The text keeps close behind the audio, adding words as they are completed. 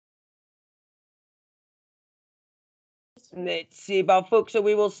Let's see, Bafuk. So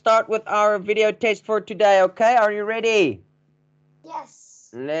we will start with our video test for today, okay? Are you ready? Yes.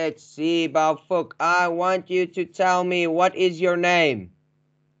 Let's see, Bafuk. I want you to tell me, what is your name?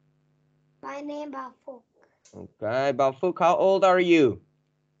 My name Bafuk. Okay, Bafuk, how old are you?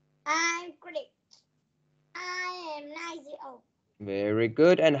 I'm great. I am 9 years old. Very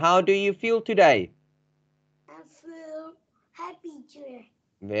good. And how do you feel today? I feel happy today.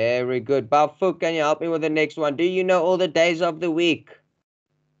 Very good. Bafuk, can you help me with the next one? Do you know all the days of the week?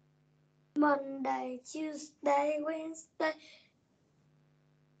 Monday, Tuesday, Wednesday.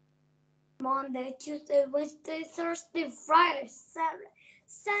 Monday, Tuesday, Wednesday, Thursday, Friday, Saturday,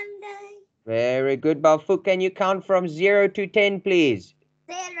 Sunday. Very good, Bafuk. Can you count from 0 to 10, please?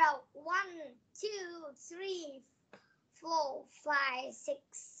 0, 1, 2, 3, 4, 5, 6,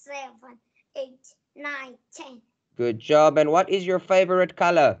 7, 8, 9, 10. Good job. And what is your favorite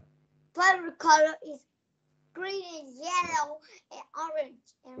color? Favorite color is green, yellow, and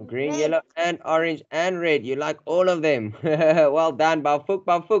orange, and Green, red. yellow, and orange, and red. You like all of them. Well done, Bafuk.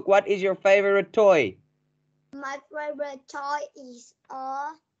 Bafuk, what is your favorite toy? My favorite toy is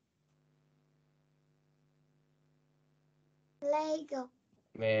a Lego.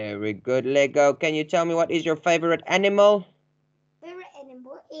 Very good, Lego. Can you tell me what is your favorite animal? Favorite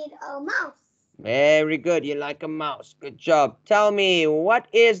animal is a mouse. Very good. You like a mouse. Good job. Tell me, what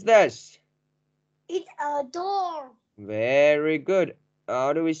is this? It's a door. Very good.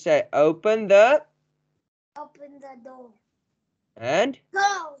 How do we say? Open the... Open the door. And?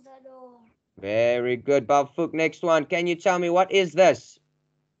 Close the door. Very good, Bafuk. Next one. Can you tell me what is this?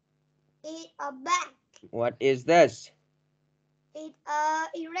 It's a bag. What is this? It's a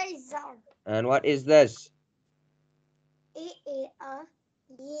eraser. And what is this? It is a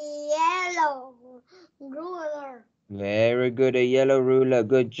yellow ruler. Very good, a yellow ruler.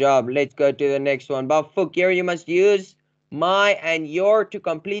 Good job. Let's go to the next one. Bafuk, here you must use my and your to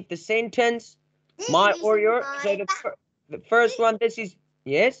complete the sentence. My or your. So the first one, this is,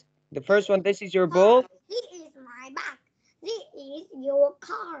 yes? The first one, this is your ball. This is my bag. This is your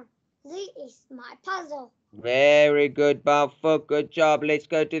car. This is my puzzle. Very good, Bafuk. Good job. Let's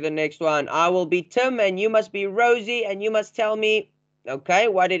go to the next one. I will be Tim and you must be Rosie and you must tell me, okay,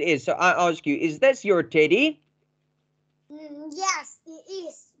 what it is. So I ask you, is this your teddy? Yes, it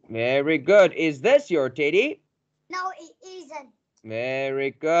is. Very good. Is this your teddy? No, it isn't.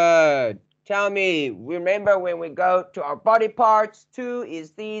 Very good. Tell me, remember when we go to our body parts, 2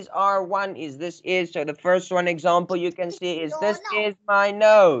 is these are, 1 is this is. So the first one example you can see is this is my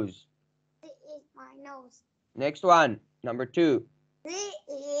nose. This is my nose. Next one, number 2.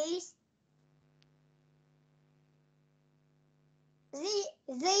 These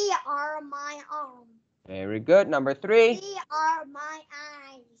are my arms. Very good. Number 3. These are my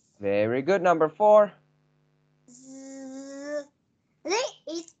eyes. Very good. Number 4. This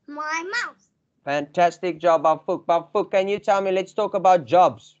is my mouth. Fantastic job, Bafuk. Bafuk, can you tell me, let's talk about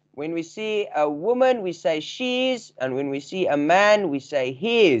jobs. When we see a woman, we say she's, and when we see a man, we say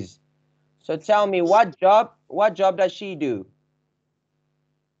his. So tell me, what job does she do?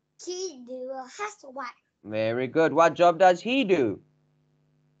 She do a housewife. Very good. What job does he do?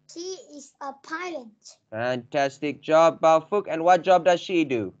 She is a pilot. Fantastic job, Bafuk. And what job does she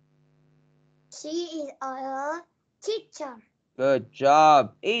do? She is a teacher. Good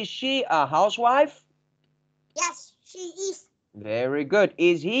job. Is she a housewife? Yes, she is. Very good.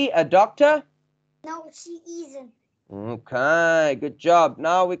 Is he a doctor? No, she isn't. Okay, good job.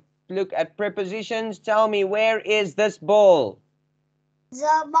 Now we look at prepositions. Tell me, where is this ball?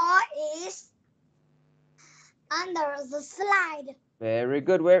 The ball is under the slide. Very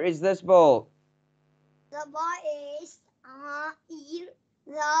good. Where is this ball? The ball is in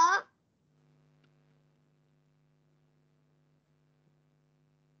the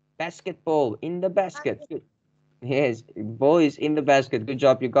basketball. In the basket. Good. Yes, ball is in the basket. Good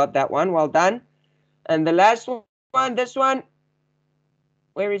job. You got that one. Well done. And the last one, this one.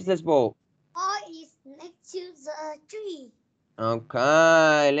 Where is this ball? ball is next to the tree.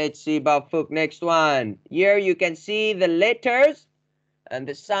 Okay, let's see, Bafuk. Next one. Here you can see the letters and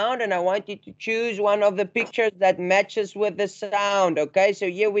the sound, and I want you to choose one of the pictures that matches with the sound. Okay, so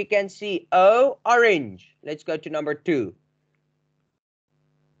here we can see O, orange. Let's go to number 2.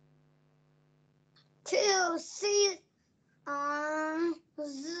 2, see,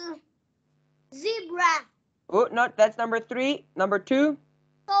 zebra. Oh, no, that's number 3. Number 2.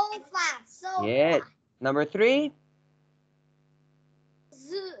 Sofa. Yes. Number 3.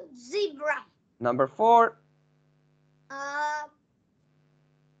 Zebra. Number 4.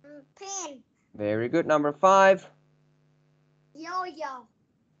 Pen. Very good. Number 5. Yo-yo.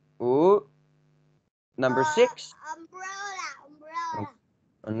 Ooh. Number 6. Umbrella.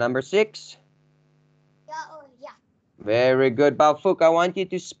 Number 6. Yeah. Very good, Baofuk. I want you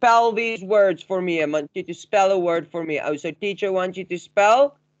to spell these words for me. I want you to spell a word for me. Oh, so teacher wants you to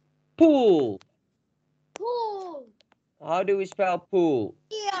spell pool. Pool. How do we spell pool?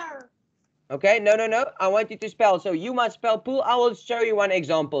 Here. Okay, no. I want you to spell. So you must spell pool. I will show you one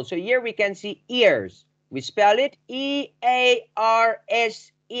example. So here we can see ears. We spell it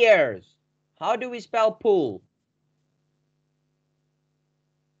E-A-R-S, ears. How do we spell pool?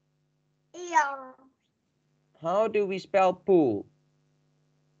 Ear. How do we spell pool?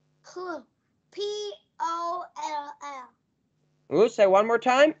 P-O-L-L. Oh, say one more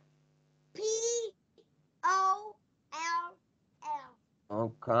time. P-O-L-L.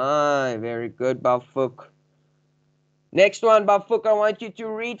 Okay, very good, Baofuk. Next one, Baofuk, I want you to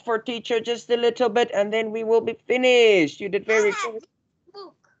read for teacher just a little bit and then we will be finished. You did very good.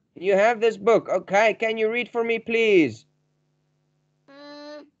 Book. You have this book. Okay, can you read for me, please?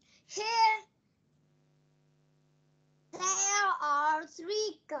 Here there are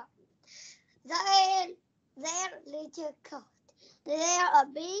 3 goats. They're little goats. They're a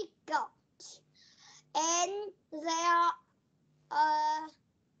big goat. And they're a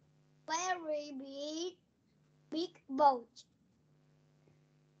very big boat.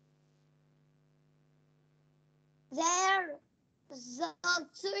 There the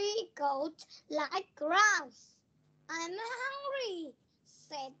 3 goats like grass. I'm hungry,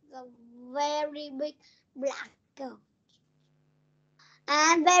 said the very big black goat.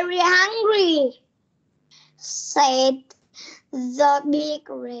 I'm very hungry, said the big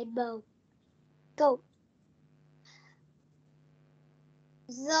red goat.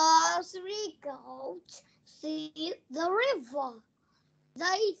 The 3 goats see the river.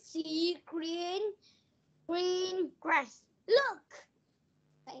 They see green grass. Look,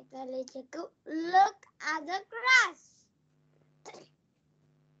 said the little goat. Look at the grass.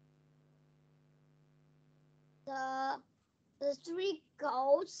 The 3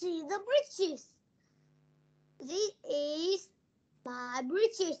 goats see the bridges. This is my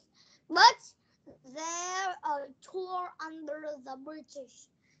bridges, but there are tore under the bridges.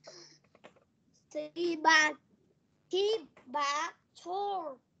 See back,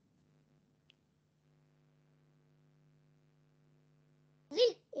 tore.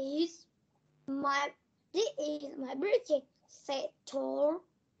 This is my bridges, said Tor.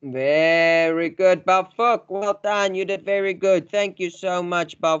 Very good, Baofuk. Well done. You did very good. Thank you so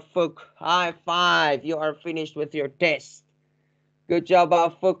much, Baofuk. High five. You are finished with your test. Good job,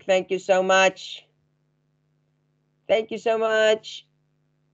 Baofuk. Thank you so much. Thank you so much.